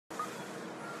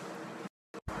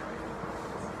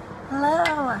Hello.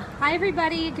 Hi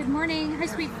everybody, good morning. Hi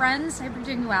sweet friends, I hope you're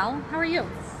doing well. How are you?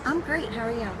 I'm great, how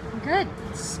are you? Good.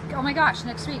 Oh my gosh,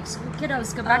 next week,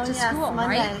 kiddos go back to school,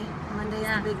 Monday. right? Monday's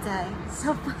the big day.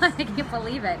 So fun, I can't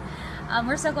believe it.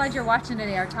 We're so glad you're watching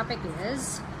today. Our topic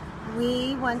is...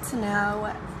 We want to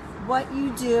know what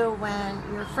you do when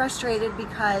you're frustrated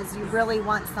because you really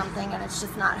want something and it's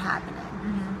just not happening.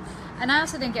 And I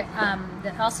also think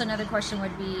also another question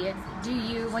would be, do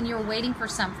you, when you're waiting for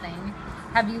something,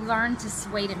 have you learned to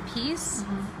wait in peace,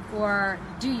 or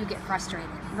do you get frustrated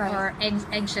or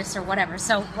anxious or whatever?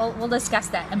 So we'll discuss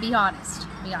that and be honest.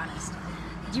 Be honest.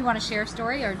 Do you want to share a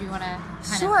story, or do you want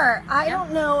to? Sure. I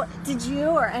don't know. Did you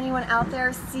or anyone out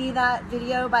there see that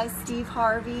video by Steve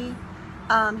Harvey?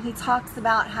 He talks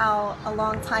about how a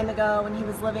long time ago, when he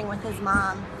was living with his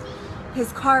mom,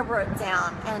 his car broke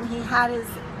down, and he had his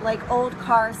old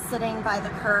car sitting by the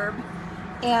curb,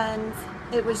 and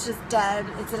it was just dead.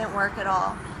 It didn't work at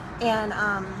all. And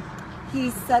he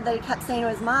said that he kept saying to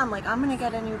his mom, I'm gonna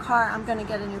get a new car, I'm gonna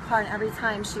get a new car. And every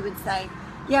time she would say,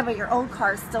 yeah, but your old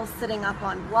car is still sitting up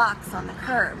on blocks on the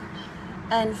curb.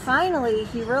 And finally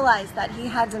he realized that he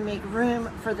had to make room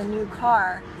for the new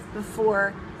car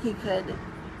before he had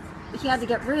to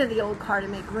get rid of the old car to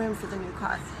make room for the new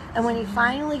car. And when he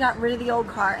finally got rid of the old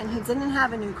car, and he didn't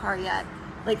have a new car yet,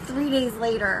 3 days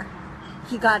later,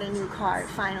 he got a new car. It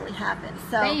finally happened.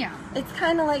 So Bam. It's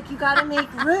kind of like you got to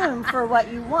make room for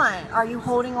what you want. Are you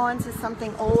holding on to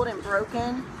something old and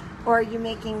broken, or are you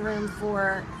making room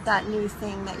for that new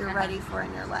thing that you're ready for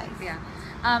in your life? Yeah.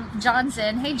 John's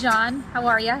in. Hey John, how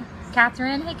are you?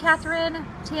 Catherine. Hey Catherine.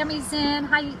 Tammy's in.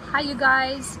 Hi you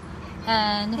guys.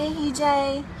 And hey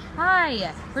EJ.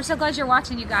 Hi. We're so glad you're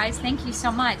watching, you guys. Thank you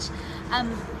so much.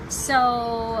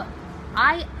 So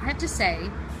I have to say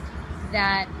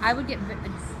that I would get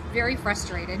very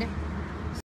frustrated,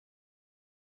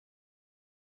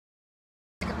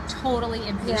 totally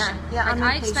impatient. Yeah,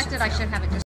 I expected I should have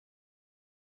it just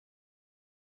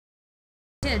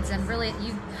kids, and really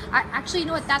actually, you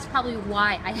know what, that's probably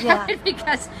why I have it,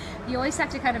 because you always have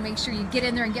to kind of make sure you get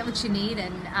in there and get what you need,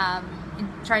 and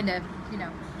trying to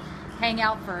hang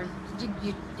out for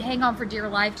you hang on for dear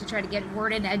life to try to get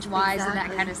word in edgewise and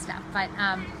that kind of stuff. But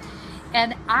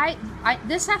and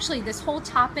this whole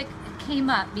topic came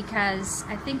up because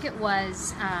I think it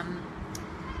was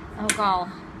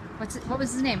what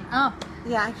was his name? Oh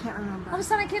yeah, I can't remember. All of a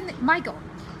sudden I can't. Michael.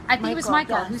 I think it was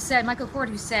Michael, yes. Michael Ford,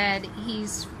 who said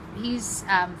he's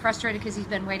frustrated because he's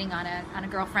been waiting on a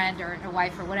girlfriend or a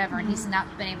wife or whatever, and he's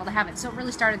not been able to have it. So it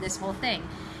really started this whole thing.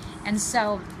 And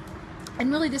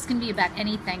really this can be about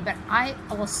anything, but I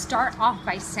will start off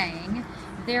by saying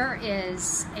there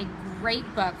is a great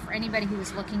book for anybody who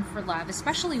is looking for love,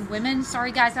 especially women.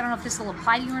 Sorry guys, I don't know if this will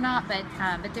apply to you or not,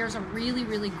 but there's a really,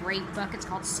 really great book. It's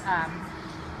called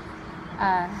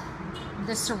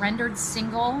The Surrendered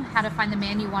Single, How to Find the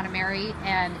Man You Want to Marry,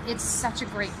 and it's such a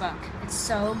great book. It's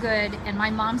so good, and my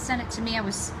mom sent it to me. I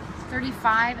was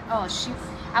 35. Oh shoot,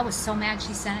 I was so mad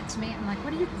she sent it to me. I'm like,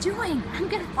 what are you doing?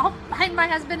 I'll find my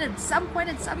husband at some point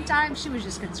at some time. She was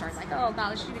just concerned, like, oh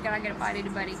gosh, she's not gonna find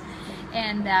anybody.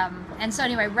 And so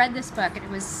anyway, I read this book, and it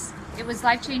was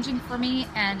life-changing for me,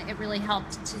 and it really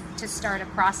helped to start a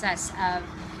process of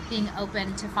being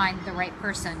open to find the right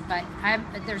person. But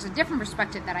there's a different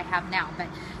perspective that I have now. But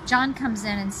John comes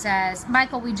in and says,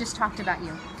 Michael, we just talked about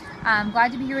you. I'm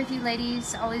glad to be here with you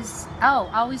ladies. Always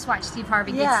watch Steve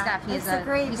Harvey. Good stuff.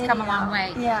 He's come a long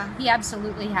way. Yeah. He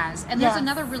absolutely has. And there's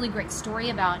another really great story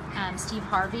about Steve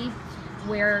Harvey,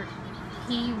 where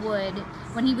he would,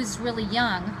 when he was really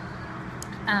young,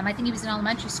 I think he was in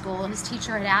elementary school, his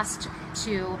teacher had asked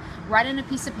to write on a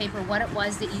piece of paper what it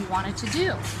was that you wanted to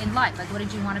do in life. Like, what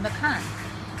did you want to become?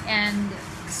 And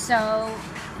so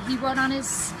he wrote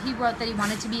that he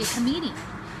wanted to be a comedian.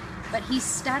 But he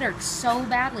stuttered so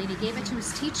badly, and he gave it to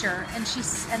his teacher, and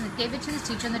gave it to his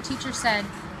teacher, and the teacher said,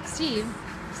 Stevie,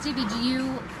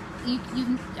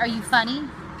 are you funny?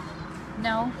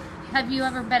 No. Have you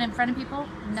ever been in front of people?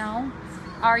 No.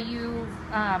 Are you,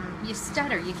 you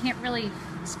stutter, you can't really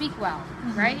speak well,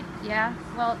 right? Yeah.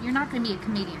 Well, you're not going to be a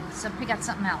comedian, so pick out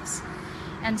something else.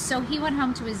 And so he went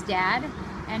home to his dad,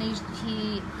 and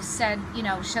he said,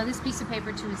 show this piece of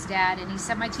paper to his dad, and he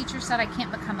said, my teacher said I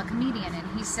can't become a comedian. And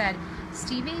he said,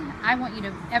 Stevie, I want you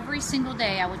to, every single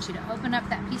day, I want you to open up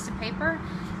that piece of paper,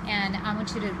 and I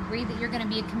want you to read that you're going to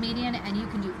be a comedian, and you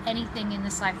can do anything in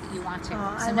this life that you want to.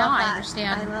 So now I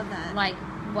understand,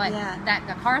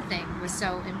 the car thing was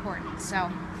so important.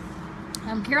 So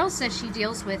Carol says she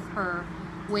deals with her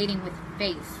waiting with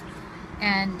faith.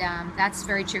 And that's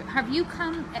very true. Have you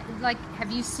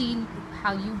have you seen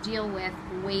how you deal with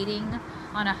waiting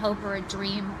on a hope or a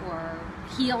dream or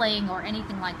healing or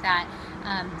anything like that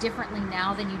differently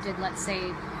now than you did, let's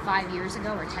say, 5 years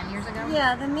ago or 10 years ago?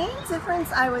 Yeah, the main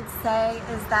difference I would say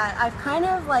is that I've kind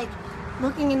of like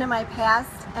looking into my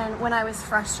past, and when I was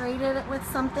frustrated with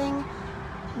something,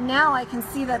 now I can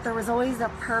see that there was always a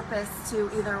purpose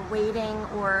to either waiting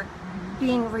or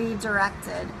being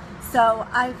redirected. So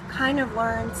I've kind of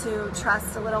learned to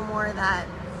trust a little more that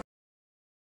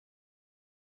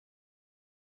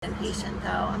I'm patient, though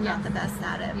I'm not the best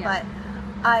at it, but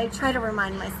I try to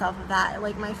remind myself of that.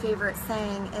 Like, my favorite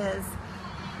saying is,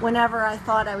 whenever I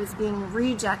thought I was being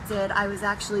rejected, I was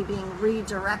actually being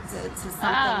redirected to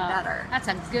something better. That's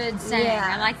a good saying.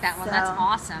 I like that one. That's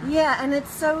awesome. Yeah, and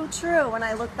it's so true when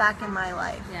I look back in my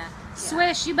life.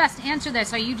 Swish, you best answer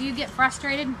this. Do you get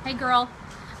frustrated? Hey girl,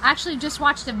 I actually just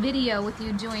watched a video with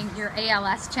you doing your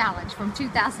ALS challenge from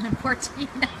 2014.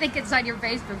 I think it's on your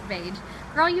Facebook page.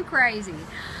 Girl, you crazy.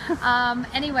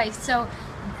 Anyway, so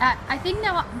I think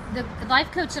now the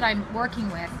life coach that I'm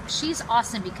working with, she's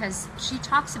awesome because she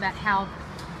talks about how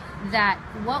that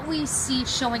what we see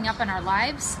showing up in our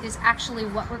lives is actually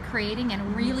what we're creating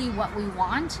and really what we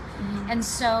want. And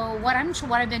so what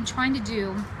I've been trying to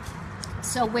do,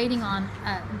 so waiting on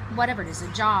whatever it is, a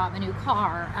job, a new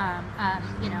car,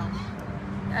 you know,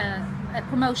 a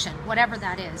promotion, whatever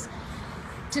that is,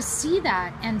 to see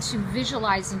that and to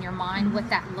visualize in your mind what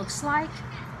that looks like.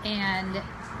 And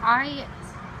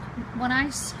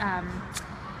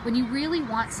when you really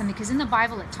want something, because in the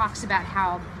Bible it talks about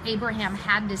how Abraham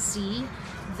had to see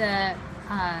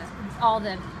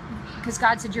because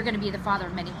God said, you're going to be the father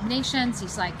of many nations.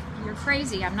 He's like, you're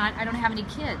crazy. I don't have any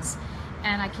kids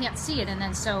and I can't see it. And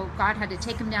then so God had to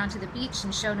take him down to the beach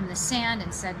and showed him the sand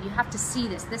and said, you have to see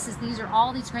this. These are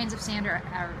all these grains of sand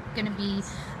are going to be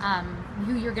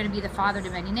you're going to be the father to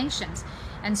many nations.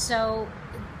 And so,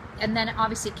 and then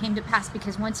obviously it came to pass,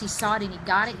 because once he saw it and he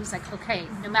got it, he's like, okay,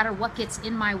 no matter what gets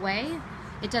in my way,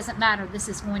 it doesn't matter, this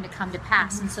is going to come to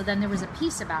pass. And so then there was a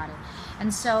peace about it.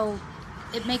 And so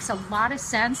it makes a lot of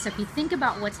sense if you think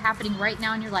about what's happening right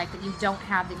now in your life that you don't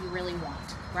have that you really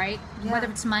want, right? Whether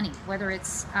it's money, whether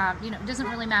it's, you know, it doesn't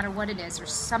really matter what it is, or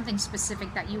something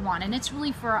specific that you want. And it's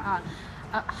really for a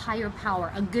higher power,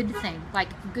 a good thing, like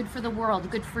good for the world,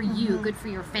 good for you, good for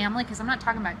your family. Because I'm not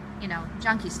talking about, you know,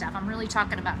 junky stuff. I'm really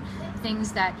talking about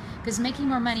things that, because making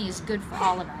more money is good for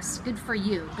all of us, good for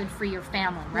you, good for your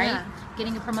family, right?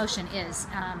 Getting a promotion is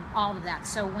all of that.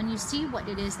 So when you see what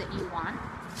it is that you want,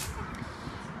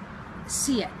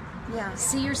 see it.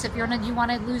 See yourself. If you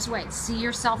want to lose weight, see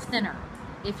yourself thinner.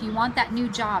 If you want that new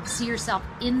job, see yourself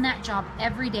in that job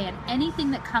every day, and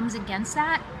anything that comes against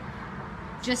that,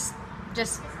 just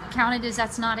count it as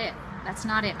that's not it. That's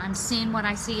not it. I'm seeing what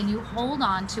I see, and you hold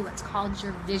on to what's called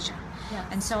your vision.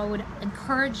 And so I would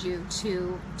encourage you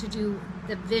to do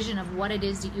the vision of what it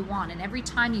is that you want. And every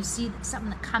time you see something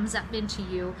that comes up into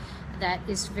you that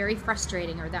is very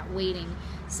frustrating, or that waiting,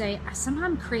 say, somehow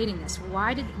I'm creating this.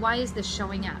 Why is this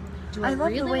showing up? Do I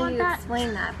really love the way want you that?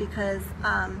 explain that, because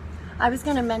I was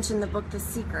going to mention the book The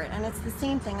Secret, and it's the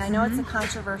same thing. I know it's a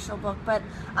controversial book, but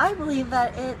I believe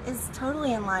that it is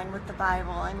totally in line with the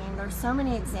Bible. I mean, there's so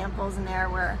many examples in there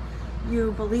where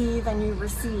you believe and you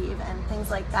receive and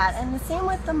things like that. And the same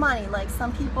with the money. Like,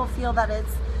 some people feel that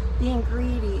it's being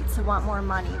greedy to want more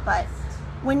money, but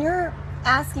when you're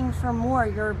asking for more,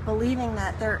 you're believing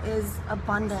that there is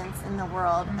abundance in the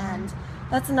world. And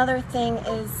that's another thing,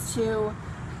 is to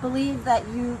believe that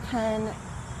you can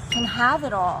have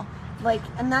it all. Like,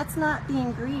 and that's not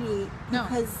being greedy,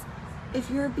 because if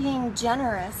you're being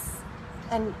generous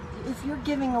and if you're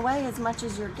giving away as much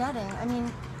as you're getting, I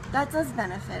mean, that does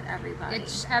benefit everybody.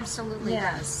 It absolutely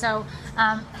does. So,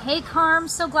 hey Carm,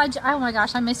 so glad oh my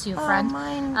gosh, I miss you, friend.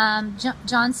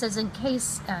 John says, in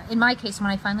my case,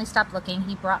 when I finally stopped looking,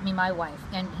 he brought me my wife,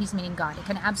 and he's meaning God. It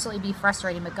can absolutely be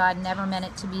frustrating, but God never meant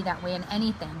it to be that way in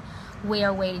anything we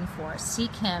are waiting for.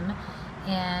 Seek him,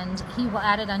 and he will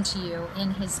add it unto you in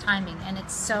his timing. And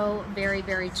it's so very,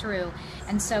 very true.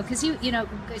 And so, because you know,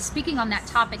 speaking on that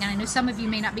topic, and I know some of you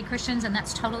may not be Christians, and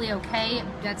that's totally okay.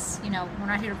 That's, you know, we're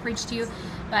not here to preach to you,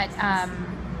 but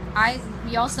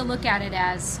we also look at it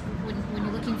as when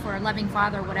you're looking for a loving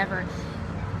father or whatever.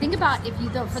 Think about,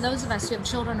 for those of us who have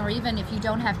children, or even if you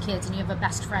don't have kids and you have a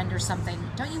best friend or something,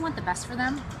 don't you want the best for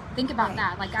them? Think about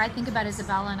that. Like, I think about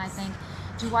Isabella, and I think,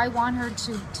 do I want her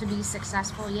to be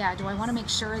successful? Yeah. Do I want to make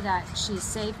sure that she's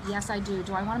safe? Yes, I do.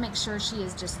 Do I want to make sure she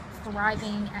is just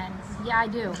thriving? And yeah, I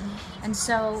do. And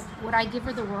so would I give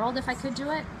her the world if I could do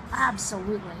it?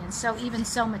 Absolutely. And so even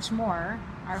so much more,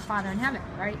 our Father in heaven,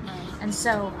 right? And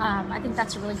so I think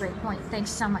that's a really great point. Thanks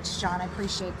so much, John. I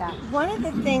appreciate that. One of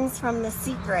the things from The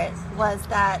Secret was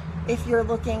that if you're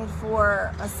looking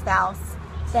for a spouse,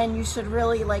 then you should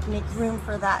really like make room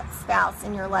for that spouse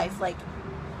in your life. Like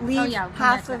leave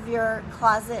half of your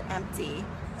closet empty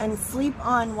and sleep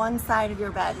on one side of your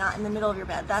bed, not in the middle of your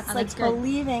bed. That's like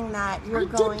believing that you're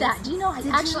going. I did that. Do you know?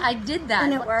 I did that.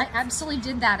 And it worked? I absolutely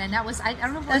did that, and that was I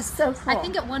don't know. If it was, so cool. I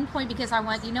think at one point because I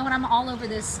went, you know what? I'm all over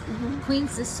this queen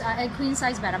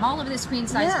size bed. I'm all over this queen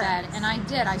size bed, and I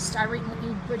did. I just I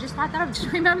thought I would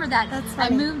just remember that. That's I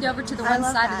funny. moved over to the one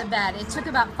side of the bed. It took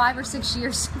about 5 or 6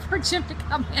 years for Jim to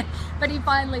come in, but he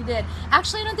finally did.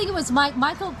 Actually, I don't think it was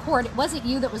Michael Cord. It wasn't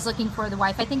you that was looking for the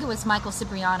wife. I think it was Michael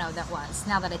Cipriano that was.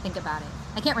 Now that I think about it.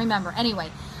 I can't remember. Anyway,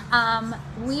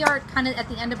 we are kind of at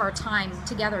the end of our time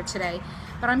together today,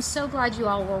 but I'm so glad you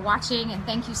all were watching, and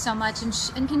thank you so much,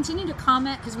 and continue to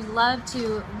comment, because we love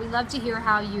to hear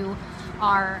how you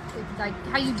are, like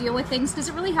how you deal with things, because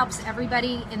it really helps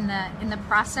everybody in the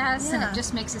process, and it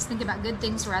just makes us think about good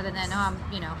things rather than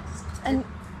you know. And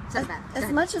as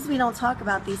much as we don't talk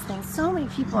about these things, so many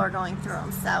people are going through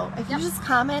them. So if you just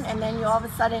comment and then you all of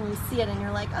a sudden you see it and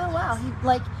you're like, oh wow, he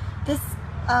like this.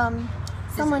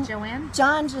 Someone, Joanne?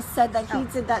 John just said that he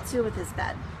did that too with his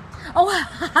bed. Oh,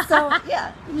 so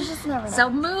yeah, you just never know. So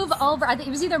move over. I think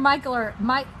it was either Michael or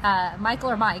Mike, right?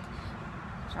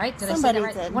 Did Somebody I say that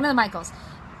right? did. One of the Michaels.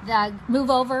 Move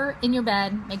over in your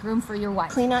bed. Make room for your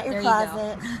wife. Clean out your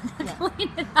closet. Clean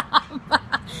it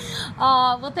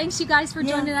up. Well, thanks you guys for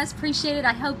joining us. Appreciate it.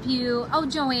 I hope you. Oh,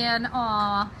 Joanne.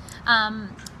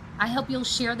 I hope you'll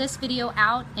share this video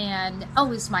out. And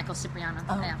it's Michael Cipriano.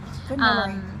 Oh, good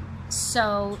memory.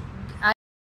 So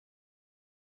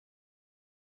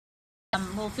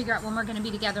we'll figure out when we're going to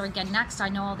be together again next. I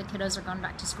know all the kiddos are going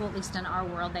back to school, at least in our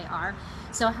world they are.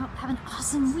 So have an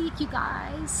awesome week, you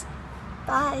guys.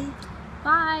 Bye.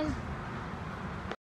 Bye.